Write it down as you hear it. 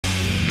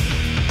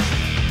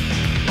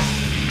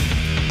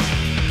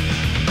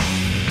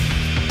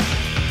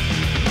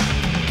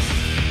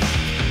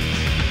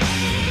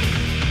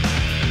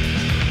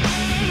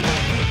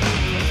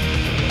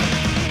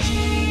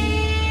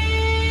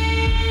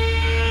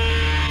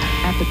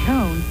the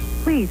tone,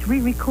 please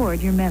re-record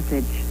your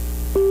message.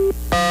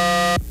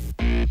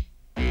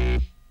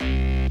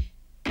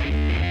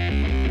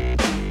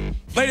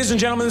 Ladies and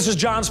gentlemen, this is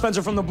Jon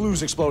Spencer from the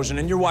Blues Explosion,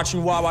 and you're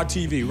watching Wawa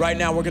TV. Right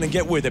now, we're gonna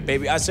get with it,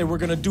 baby. I say we're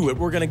gonna do it.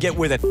 We're gonna get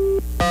with it.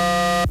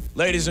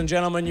 Ladies and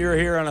gentlemen, you're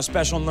here on a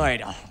special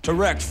night.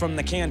 Direct from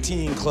the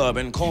Canteen Club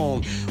in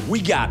Cologne. We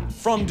got,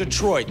 from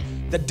Detroit,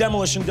 the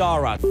Demolition.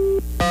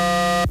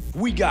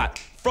 We got,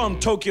 from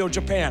Tokyo,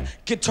 Japan,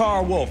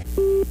 Guitar Wolf.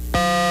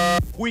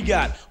 We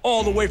got,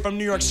 all the way from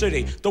New York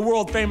City, the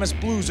world-famous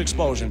Blues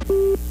Explosion.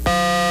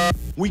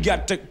 We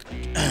got to...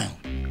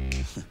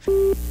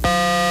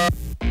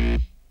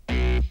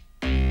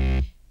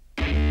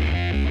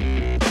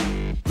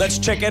 Let's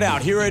check it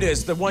out. Here it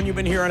is, the one you've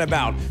been hearing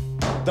about.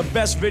 The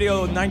best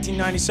video of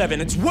 1997.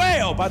 It's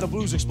Wail by the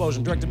Blues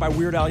Explosion, directed by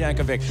Weird Al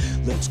Yankovic.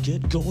 Let's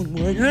get going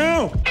right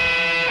now.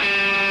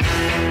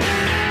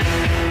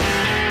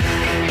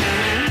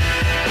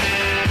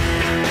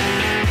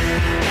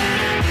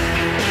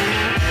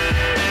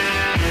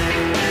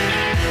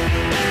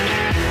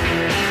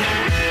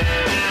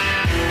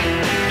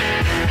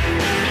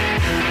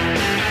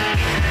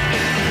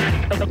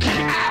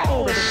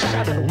 Out of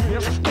sight of the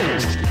West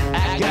Coast,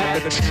 I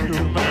got the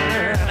true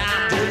man.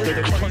 I did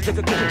the crazy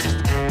ghost.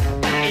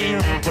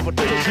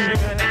 Interpretation,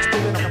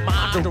 spinning on the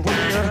mind of the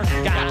wind.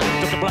 Got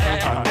the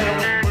black,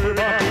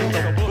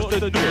 and what's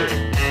the do?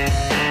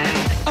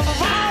 I've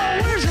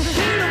always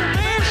seen a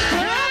man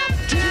stop.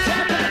 Just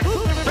have to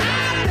put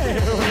me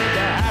right there.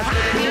 That's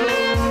the clue.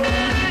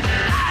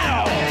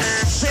 Oh,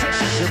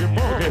 sexy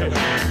monkey,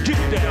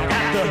 get down,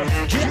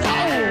 get on.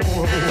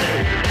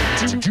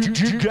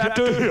 You got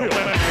to help.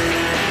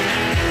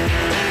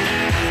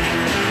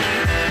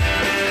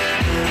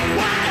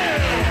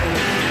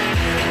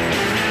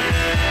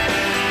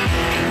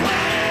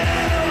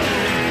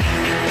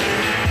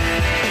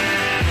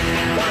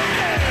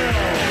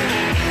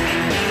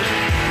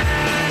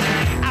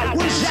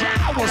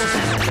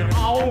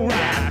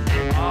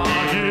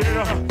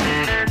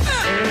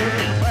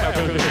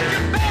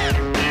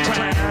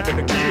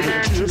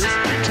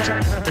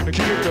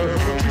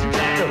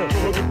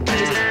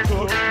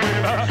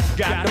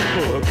 Got the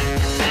book.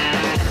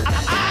 I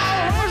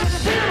was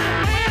a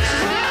man,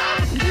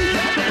 son. You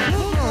got to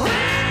look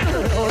around.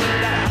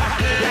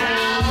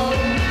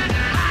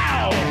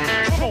 Ow,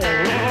 come on,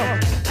 Lord.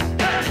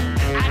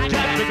 I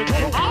got to go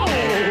all the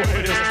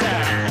way this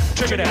time.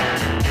 Check it out.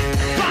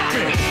 Rock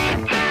it.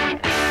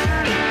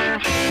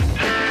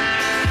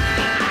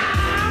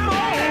 I'm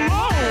all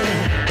alone.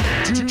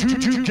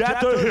 You got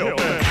to help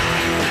me.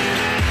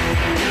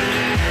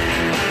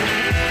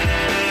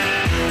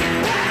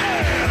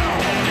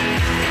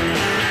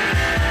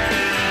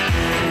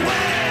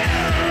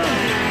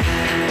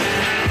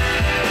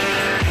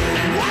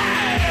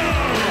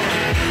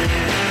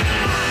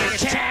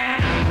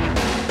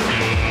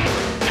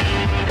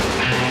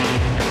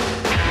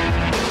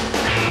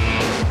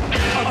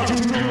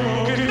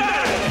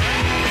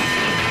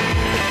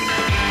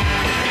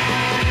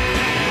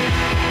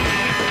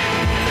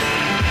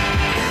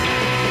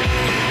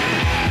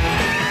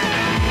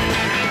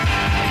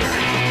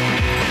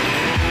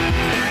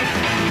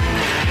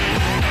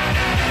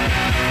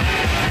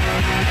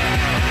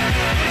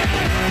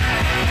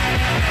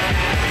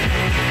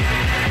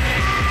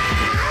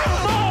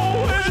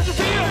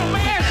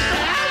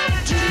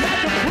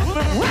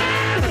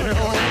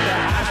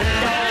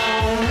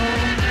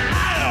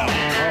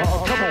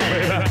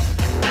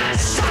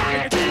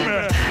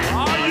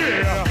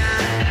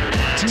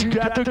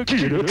 To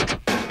get it.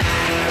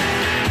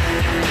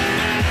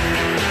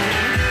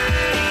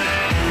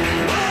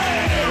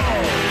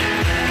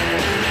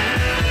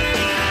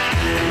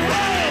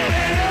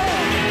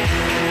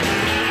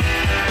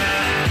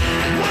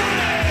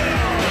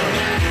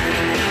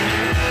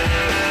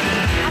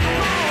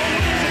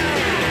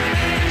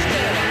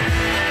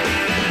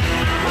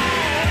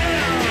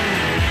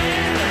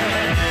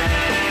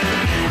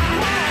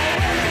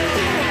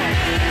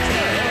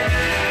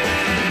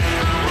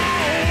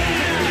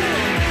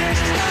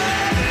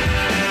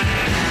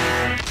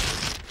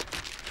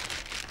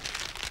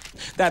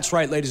 That's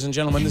right, ladies and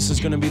gentlemen, this is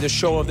gonna be the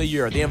show of the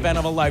year, the event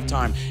of a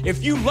lifetime.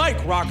 If you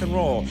like rock and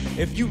roll,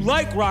 if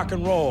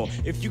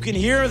you can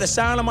hear the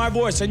sound of my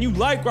voice and you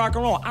like rock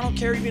and roll, I don't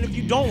care even if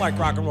you don't like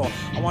rock and roll,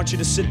 I want you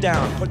to sit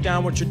down, put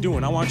down what you're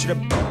doing. I want you to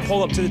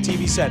pull up to the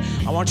TV set.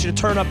 I want you to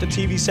turn up the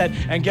TV set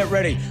and get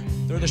ready.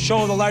 They're the show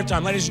of the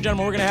lifetime. Ladies and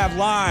gentlemen, we're gonna have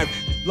live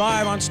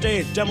on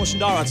stage, Demolition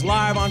Dollars,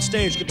 live on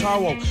stage, Guitar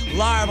Wolf,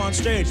 live on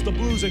stage, the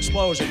Blues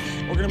Explosion.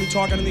 We're gonna be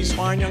talking to these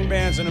fine young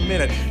bands in a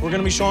minute. We're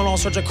gonna be showing all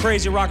sorts of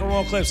crazy rock and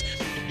roll clips.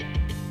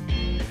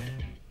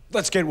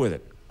 Let's get with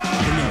it.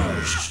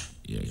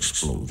 The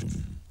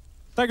explosion.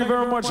 Thank you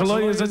very much,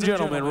 ladies and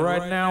gentlemen.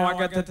 Right now, I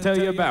got to tell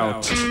you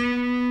about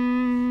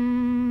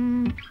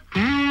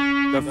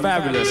the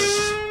fabulous,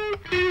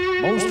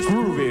 most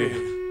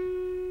groovy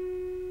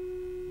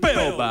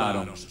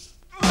Bellbottoms.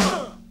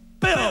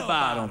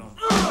 Bellbottoms.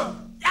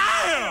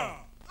 Yeah!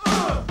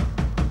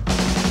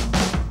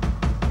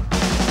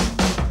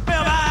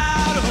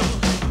 Bellbottoms.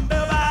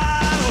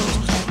 Bellbottoms.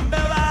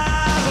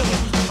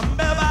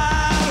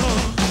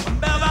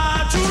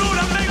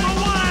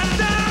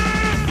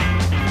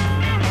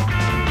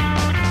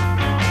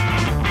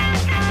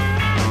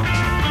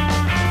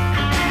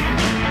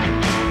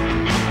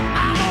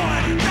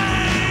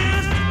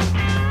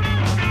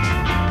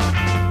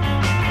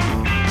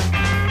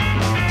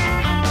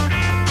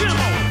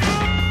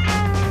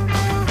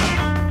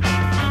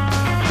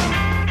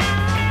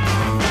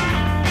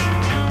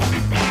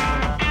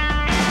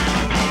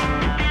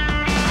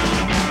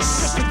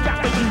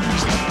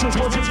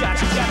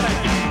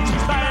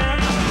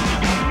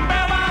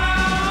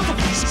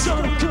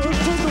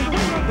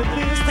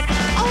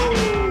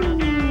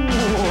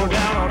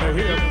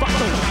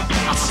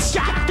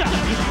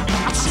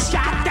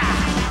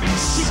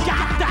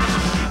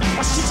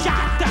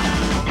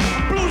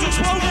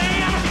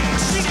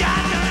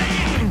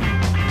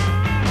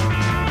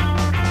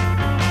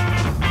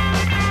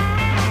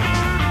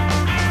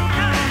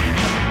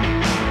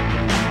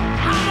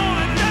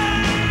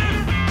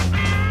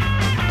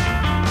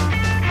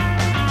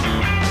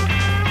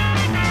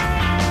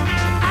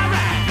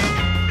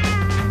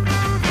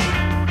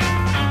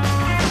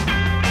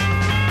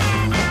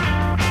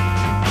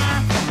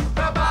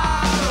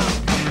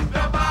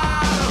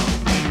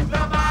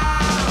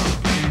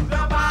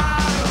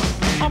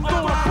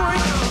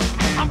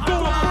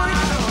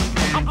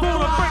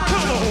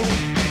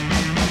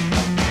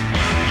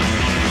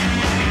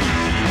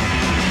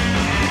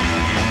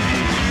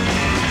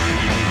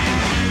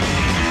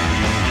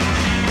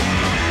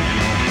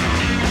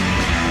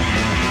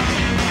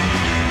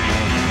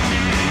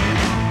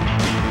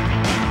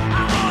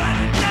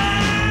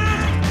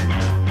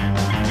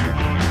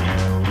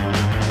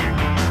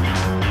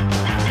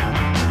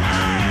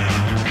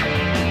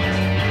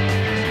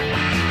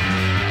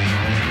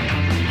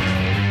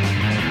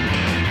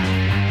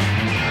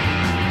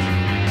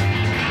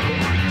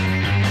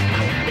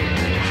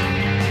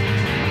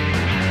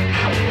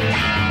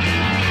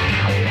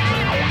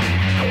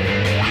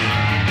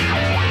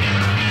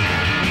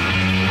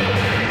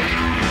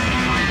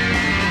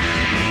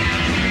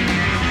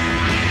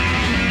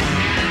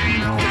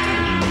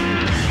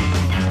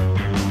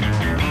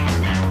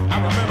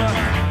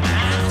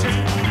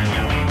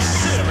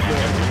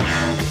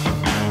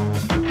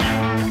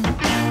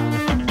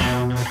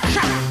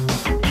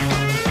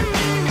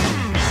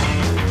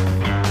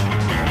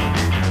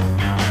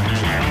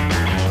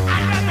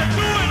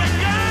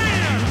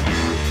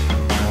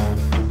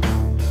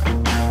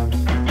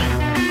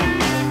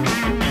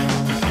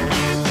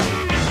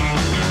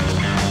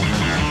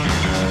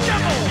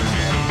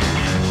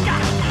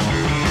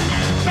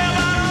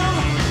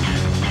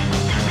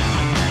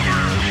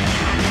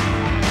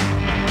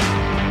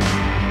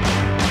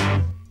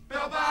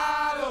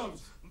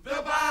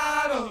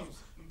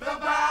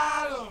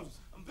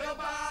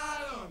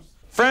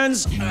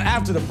 Friends,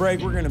 after the break,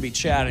 we're going to be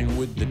chatting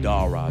with the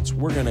Doll Rods.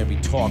 We're going to be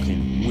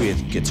talking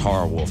with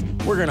Guitar Wolf.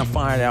 We're going to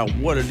find out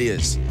what it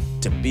is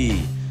to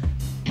be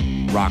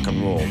rock and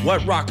roll.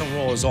 What rock and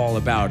roll is all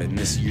about in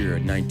this year,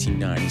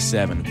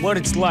 1997. What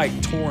it's like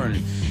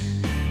touring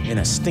in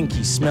a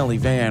stinky, smelly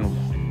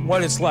van.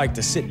 What it's like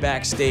to sit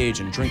backstage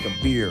and drink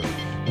a beer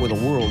with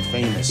a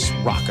world-famous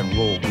rock and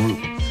roll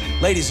group.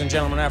 Ladies and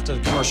gentlemen, after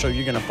the commercial,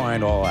 you're going to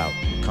find all out.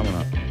 Coming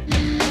up.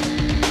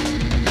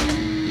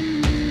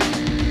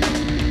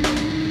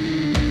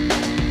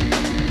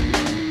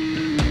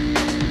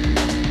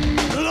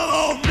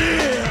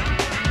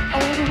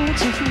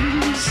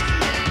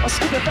 I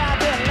skip about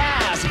their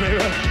lives, baby.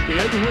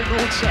 Yeah, there ain't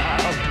no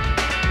child.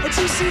 But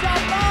you see that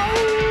low,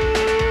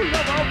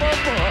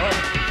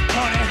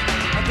 honey,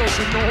 I don't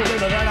you know, baby,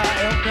 that I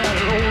am that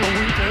low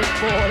weeping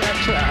for that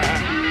child.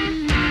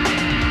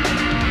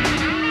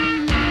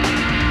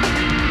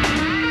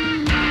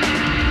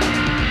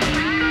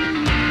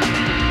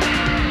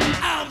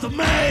 I'm the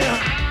man,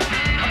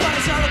 my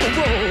body's out of the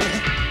road.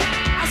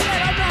 I said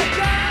I'm that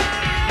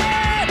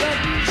guy that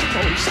needs the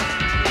most.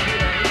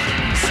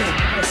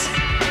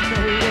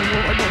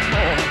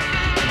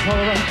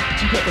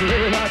 You got to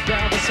lay right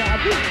down beside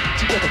me.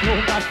 You got to blow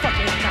my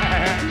fucking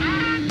mind.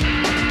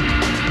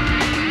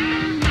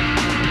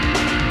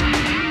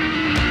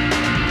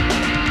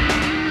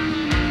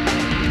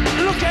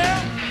 Look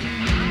out!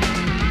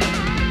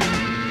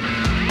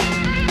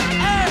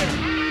 Hey!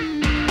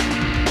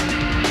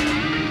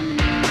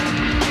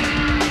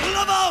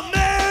 Love on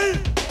me!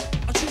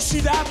 Don't you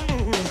see that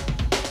moon?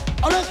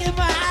 Oh, look in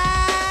my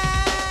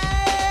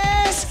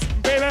eyes!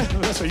 Baby,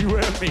 that's you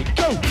and me.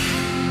 Go!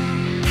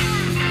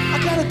 I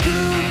got a good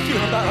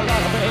feeling about a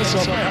lot of things, so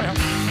man.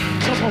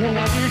 Just when I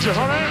need you,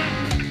 honey.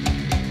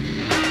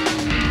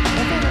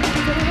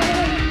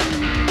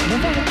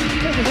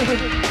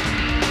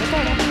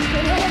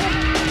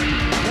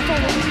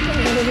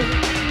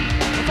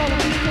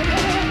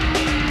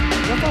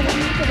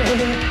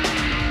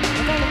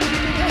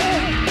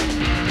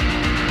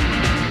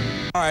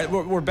 All right,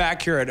 we're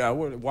back here at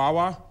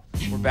Wawa.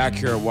 We're back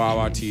here at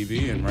Wawa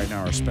TV, and right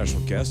now our special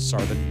guests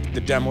are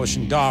the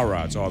Demolition Doll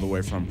Rods, all the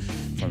way from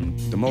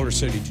the Motor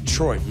City,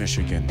 Detroit,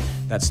 Michigan.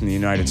 That's in the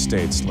United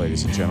States,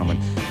 ladies and gentlemen.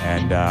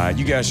 And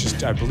you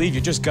guys I believe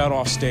you just got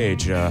off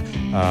stage. But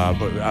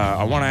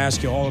I want to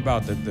ask you all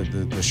about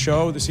the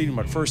show this evening.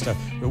 But first,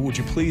 would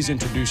you please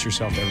introduce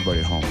yourself to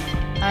everybody at home?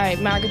 All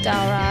right, Margaret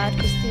Doll Rod,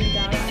 Christine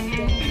Doll Rod, and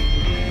Danny.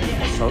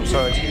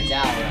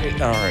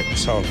 All right.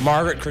 So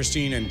Margaret,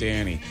 Christine, and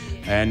Danny.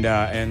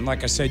 And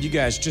like I said, you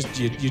guys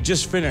you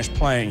just finished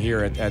playing here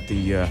at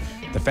the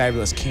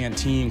fabulous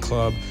Canteen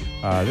Club.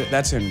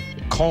 That's in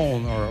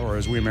Cologne, or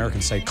as we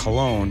Americans say,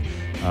 Cologne.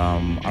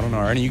 I don't know.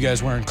 Are any of you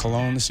guys wearing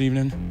cologne this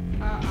evening?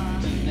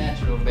 Just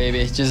natural,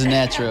 baby. Just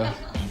natural.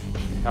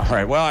 All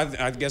right. Well,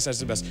 I guess that's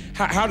the best.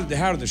 How did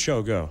the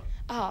show go?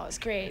 Oh, it was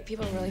great.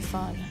 People were really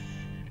fun.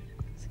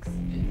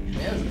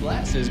 Yeah, it was a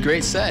blast. It was a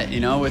great set. You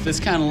know, with this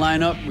kind of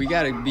lineup, we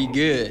got to be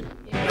good.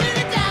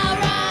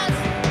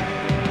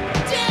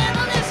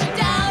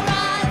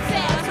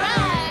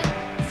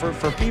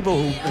 For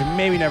people who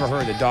maybe never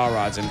heard the Doll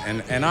Rods,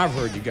 and I've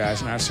heard you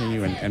guys, and I've seen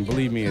you, and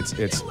believe me, it's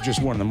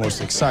just one of the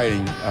most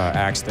exciting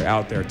acts that are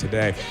out there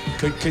today.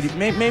 Could you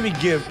maybe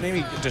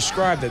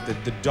describe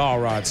the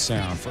Doll Rod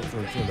sound for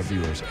the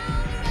viewers?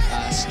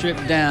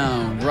 Stripped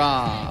down,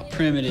 raw,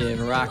 primitive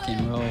rock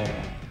and roll.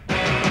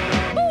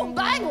 Boom,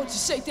 bang, won't you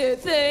shake that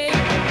thing?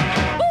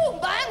 Boom,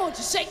 bang, won't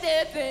you shake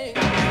that thing?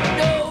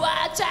 No,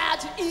 I tried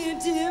to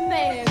Indian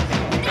man.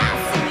 When I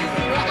see you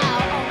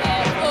out on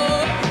that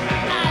floor,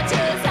 I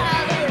just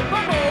holler,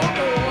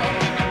 more.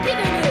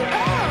 Giving it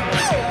all,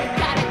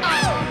 got it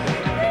all.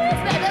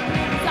 Please, baby,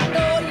 please, I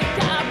know you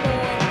got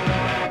more.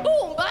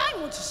 Boom, bang,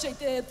 won't you shake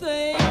that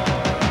thing?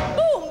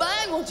 Boom,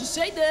 bang, won't you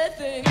shake that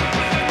thing?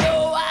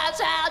 No, I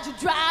tried to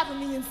drive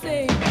me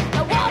insane.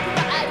 I walk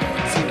right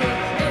into it,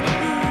 and you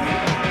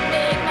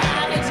make my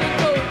engine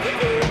go.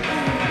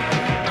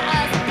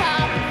 Eyes are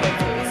popping,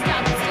 but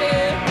stop and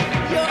stare.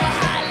 You're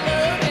high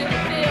love and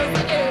it fills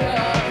the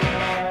air.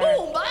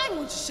 Boom, bang,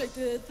 won't you shake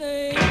that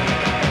thing?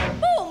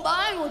 Boom,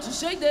 bang, won't you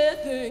shake that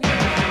thing?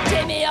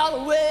 Take me all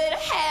the way to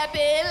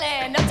happy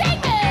land. Now take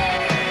me.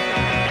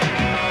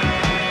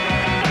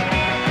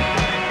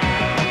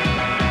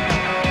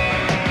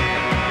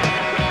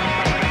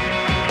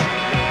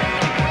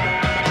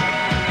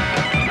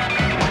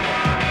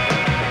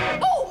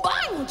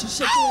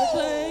 Shake that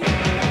thing.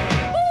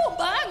 Boom,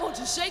 bang, won't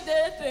you shake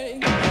that thing?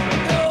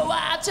 No,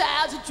 I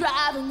tried to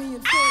drive me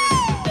insane.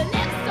 The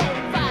next on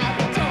fire,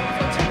 the tones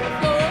on to the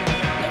floor.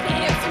 You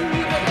can't see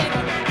the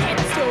nigga in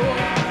the store.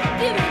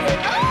 Give me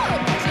it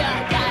all, but you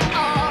got it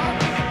all.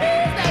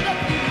 Please, baby,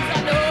 please, I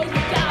know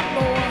you got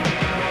more.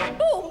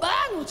 Boom,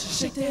 bang, won't you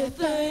shake that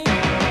thing?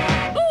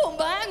 Boom,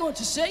 bang, won't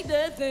you shake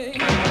that thing?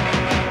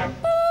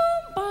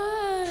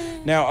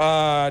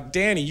 Now,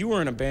 Danny, you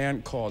were in a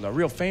band called, a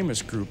real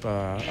famous group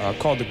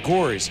called the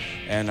Gories,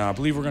 and I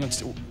believe we're gonna,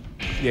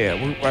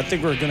 I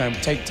think we're gonna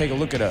take a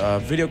look at a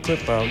video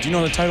clip. Do you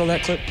know the title of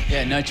that clip?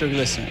 Yeah,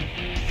 Nitroglycerine.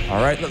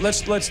 All right,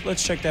 let's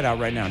check that out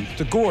right now.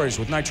 The Gories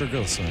with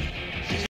Nitroglycerine.